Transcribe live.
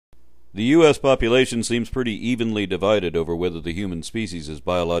The U.S. population seems pretty evenly divided over whether the human species is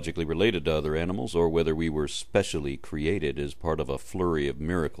biologically related to other animals or whether we were specially created as part of a flurry of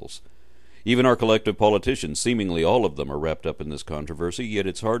miracles. Even our collective politicians, seemingly all of them, are wrapped up in this controversy, yet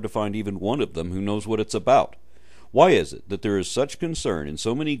it's hard to find even one of them who knows what it's about. Why is it that there is such concern in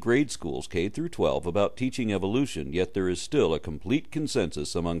so many grade schools K through 12 about teaching evolution, yet there is still a complete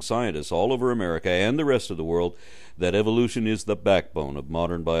consensus among scientists all over America and the rest of the world that evolution is the backbone of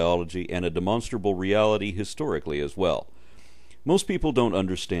modern biology and a demonstrable reality historically as well? Most people don't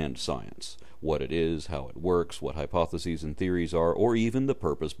understand science, what it is, how it works, what hypotheses and theories are, or even the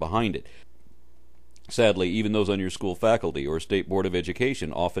purpose behind it. Sadly, even those on your school faculty or state board of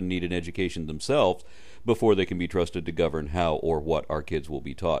education often need an education themselves before they can be trusted to govern how or what our kids will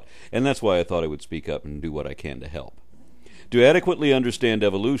be taught. And that's why I thought I would speak up and do what I can to help. To adequately understand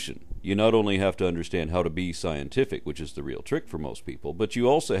evolution, you not only have to understand how to be scientific, which is the real trick for most people, but you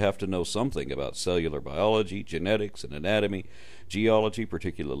also have to know something about cellular biology, genetics and anatomy, geology,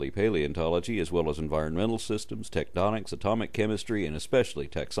 particularly paleontology, as well as environmental systems, tectonics, atomic chemistry, and especially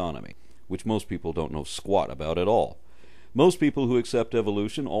taxonomy, which most people don't know squat about at all. Most people who accept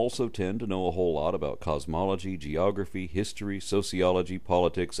evolution also tend to know a whole lot about cosmology, geography, history, sociology,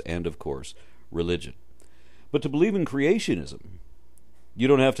 politics, and, of course, religion. But to believe in creationism, you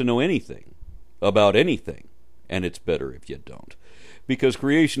don't have to know anything about anything, and it's better if you don't. Because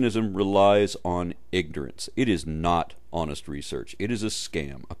creationism relies on ignorance. It is not honest research. It is a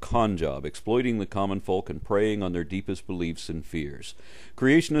scam, a con job, exploiting the common folk and preying on their deepest beliefs and fears.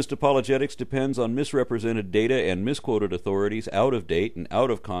 Creationist apologetics depends on misrepresented data and misquoted authorities, out of date and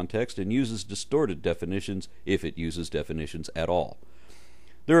out of context, and uses distorted definitions, if it uses definitions at all.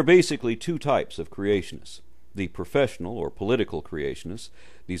 There are basically two types of creationists. The professional or political creationists,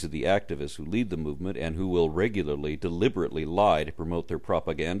 these are the activists who lead the movement and who will regularly, deliberately lie to promote their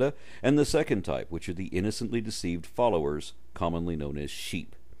propaganda, and the second type, which are the innocently deceived followers, commonly known as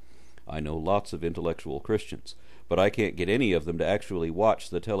sheep. I know lots of intellectual Christians, but I can't get any of them to actually watch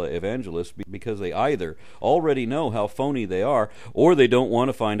the televangelists because they either already know how phony they are or they don't want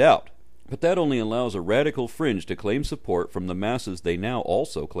to find out. But that only allows a radical fringe to claim support from the masses they now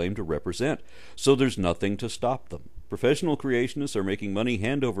also claim to represent, so there's nothing to stop them. Professional creationists are making money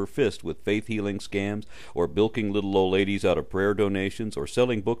hand over fist with faith-healing scams, or bilking little old ladies out of prayer donations, or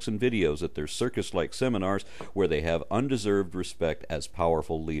selling books and videos at their circus-like seminars where they have undeserved respect as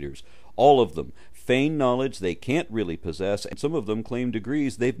powerful leaders. All of them feign knowledge they can't really possess, and some of them claim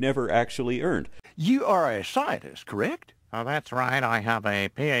degrees they've never actually earned. You are a scientist, correct? Oh, that's right. I have a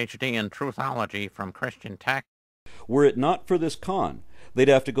Ph.D. in truthology from Christian Tech. Were it not for this con, they'd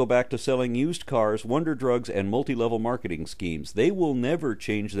have to go back to selling used cars, wonder drugs, and multi-level marketing schemes. They will never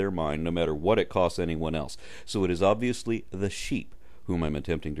change their mind, no matter what it costs anyone else. So it is obviously the sheep whom I'm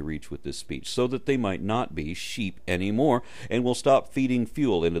attempting to reach with this speech, so that they might not be sheep anymore, and will stop feeding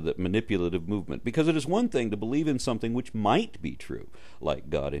fuel into the manipulative movement. Because it is one thing to believe in something which might be true, like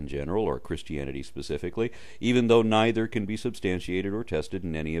God in general, or Christianity specifically, even though neither can be substantiated or tested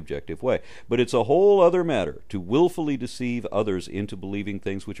in any objective way. But it's a whole other matter to willfully deceive others into believing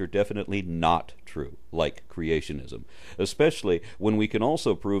things which are definitely not true, like creationism, especially when we can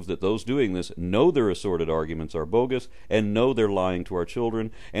also prove that those doing this know their assorted arguments are bogus, and know they're lying to our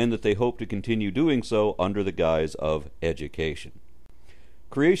children, and that they hope to continue doing so under the guise of education.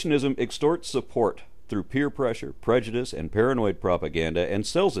 Creationism extorts support through peer pressure, prejudice, and paranoid propaganda, and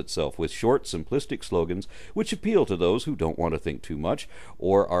sells itself with short, simplistic slogans which appeal to those who don't want to think too much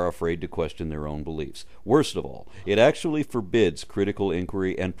or are afraid to question their own beliefs. Worst of all, it actually forbids critical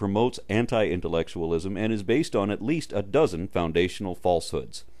inquiry and promotes anti-intellectualism, and is based on at least a dozen foundational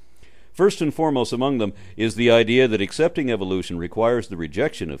falsehoods. First and foremost among them is the idea that accepting evolution requires the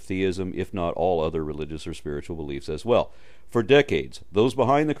rejection of theism, if not all other religious or spiritual beliefs as well. For decades, those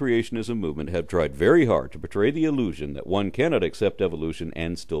behind the creationism movement have tried very hard to portray the illusion that one cannot accept evolution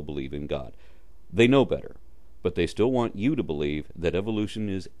and still believe in God. They know better, but they still want you to believe that evolution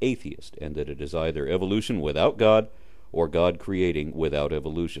is atheist, and that it is either evolution without God or God creating without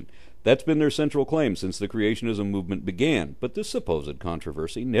evolution. That's been their central claim since the creationism movement began, but this supposed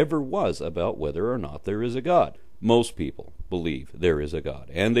controversy never was about whether or not there is a God. Most people believe there is a God,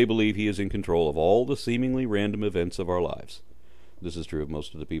 and they believe he is in control of all the seemingly random events of our lives. This is true of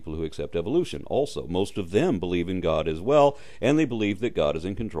most of the people who accept evolution. Also, most of them believe in God as well, and they believe that God is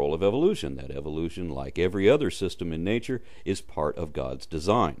in control of evolution, that evolution, like every other system in nature, is part of God's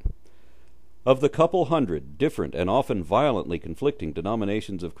design. Of the couple hundred different and often violently conflicting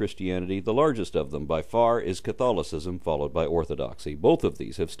denominations of Christianity, the largest of them by far is Catholicism, followed by Orthodoxy. Both of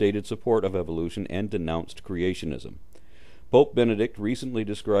these have stated support of evolution and denounced creationism. Pope Benedict recently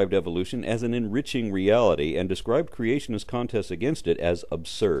described evolution as an enriching reality and described creationist contests against it as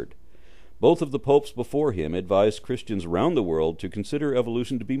absurd. Both of the popes before him advised Christians around the world to consider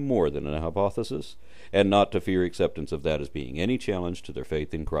evolution to be more than a hypothesis, and not to fear acceptance of that as being any challenge to their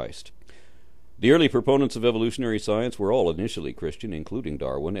faith in Christ. The early proponents of evolutionary science were all initially Christian, including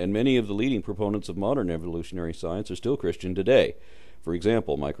Darwin, and many of the leading proponents of modern evolutionary science are still Christian today. For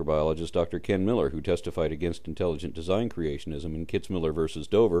example, microbiologist Dr. Ken Miller, who testified against intelligent design creationism in Kitzmiller versus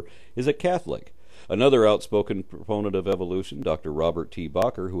Dover, is a Catholic. Another outspoken proponent of evolution, Dr. Robert T.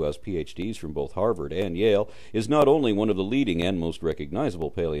 Bacher, who has PhDs from both Harvard and Yale, is not only one of the leading and most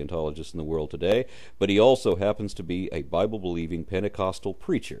recognizable paleontologists in the world today, but he also happens to be a Bible-believing Pentecostal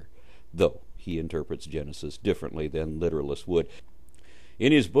preacher, though he interprets Genesis differently than literalists would.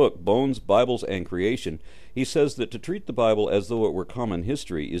 In his book, Bones, Bibles, and Creation, he says that to treat the Bible as though it were common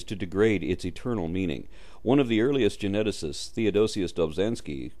history is to degrade its eternal meaning. One of the earliest geneticists, Theodosius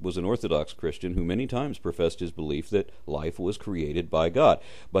Dobzhansky, was an Orthodox Christian who many times professed his belief that life was created by God,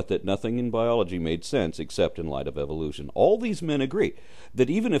 but that nothing in biology made sense except in light of evolution. All these men agree that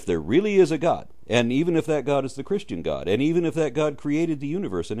even if there really is a God, and even if that God is the Christian God, and even if that God created the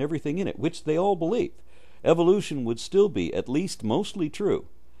universe and everything in it, which they all believe, evolution would still be at least mostly true,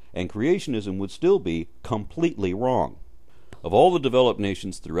 and creationism would still be completely wrong. Of all the developed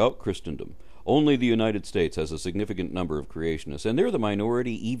nations throughout Christendom, only the United States has a significant number of creationists, and they're the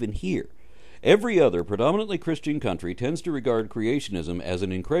minority even here. Every other predominantly Christian country tends to regard creationism as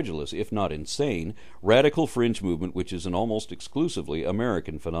an incredulous, if not insane, radical fringe movement which is an almost exclusively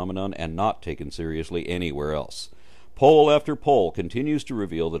American phenomenon and not taken seriously anywhere else. Poll after poll continues to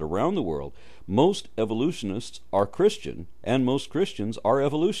reveal that around the world, most evolutionists are Christian, and most Christians are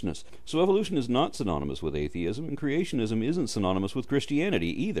evolutionists. So evolution is not synonymous with atheism, and creationism isn't synonymous with Christianity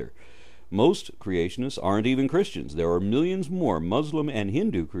either. Most creationists aren't even Christians. There are millions more Muslim and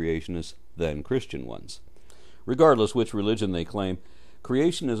Hindu creationists than Christian ones. Regardless which religion they claim,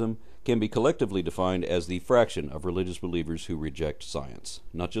 creationism can be collectively defined as the fraction of religious believers who reject science.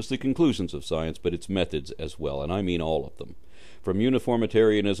 Not just the conclusions of science, but its methods as well, and I mean all of them. From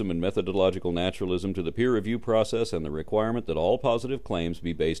uniformitarianism and methodological naturalism to the peer review process and the requirement that all positive claims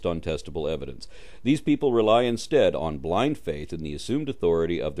be based on testable evidence. These people rely instead on blind faith in the assumed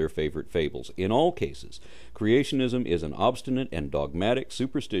authority of their favorite fables. In all cases, creationism is an obstinate and dogmatic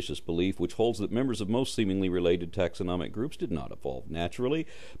superstitious belief which holds that members of most seemingly related taxonomic groups did not evolve naturally,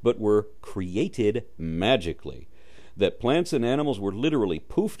 but were created magically. That plants and animals were literally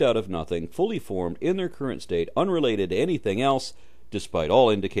poofed out of nothing, fully formed in their current state, unrelated to anything else, despite all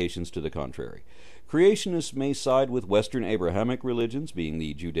indications to the contrary. Creationists may side with Western Abrahamic religions, being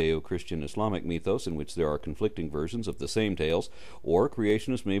the Judeo-Christian Islamic mythos in which there are conflicting versions of the same tales, or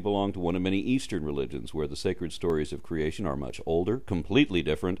creationists may belong to one of many Eastern religions where the sacred stories of creation are much older, completely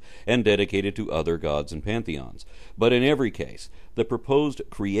different, and dedicated to other gods and pantheons. But in every case, the proposed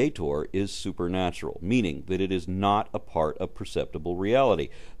creator is supernatural, meaning that it is not a part of perceptible reality.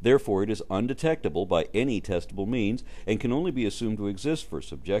 Therefore, it is undetectable by any testable means and can only be assumed to exist for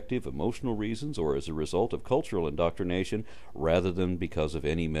subjective, emotional reasons or as a result of cultural indoctrination rather than because of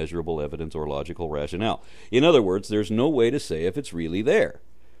any measurable evidence or logical rationale. In other words, there's no way to say if it's really there.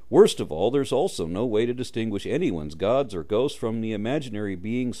 Worst of all, there's also no way to distinguish anyone's gods or ghosts from the imaginary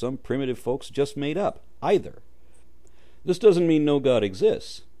being some primitive folks just made up, either. This doesn't mean no God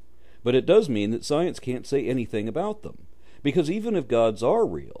exists, but it does mean that science can't say anything about them, because even if gods are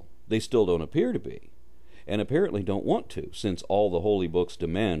real, they still don't appear to be, and apparently don't want to, since all the holy books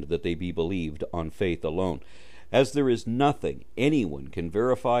demand that they be believed on faith alone. As there is nothing anyone can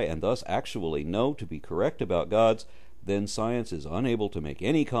verify and thus actually know to be correct about gods, then science is unable to make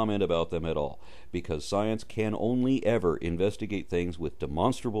any comment about them at all, because science can only ever investigate things with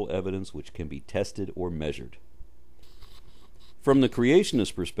demonstrable evidence which can be tested or measured. From the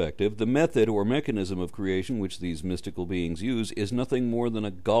creationist perspective, the method or mechanism of creation which these mystical beings use is nothing more than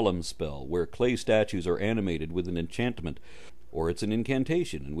a golem spell, where clay statues are animated with an enchantment, or it's an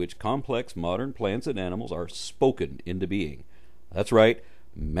incantation in which complex modern plants and animals are spoken into being. That's right,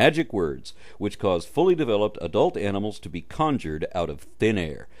 magic words, which cause fully developed adult animals to be conjured out of thin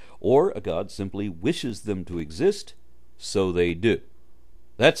air, or a god simply wishes them to exist, so they do.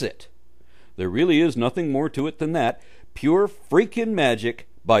 That's it. There really is nothing more to it than that. Pure freaking magic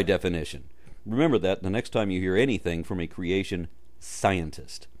by definition. Remember that the next time you hear anything from a creation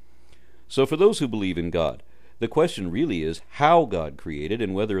scientist. So for those who believe in God, the question really is how God created,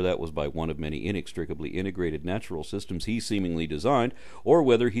 and whether that was by one of many inextricably integrated natural systems he seemingly designed, or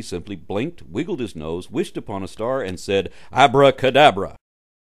whether he simply blinked, wiggled his nose, wished upon a star, and said, "Abracadabra."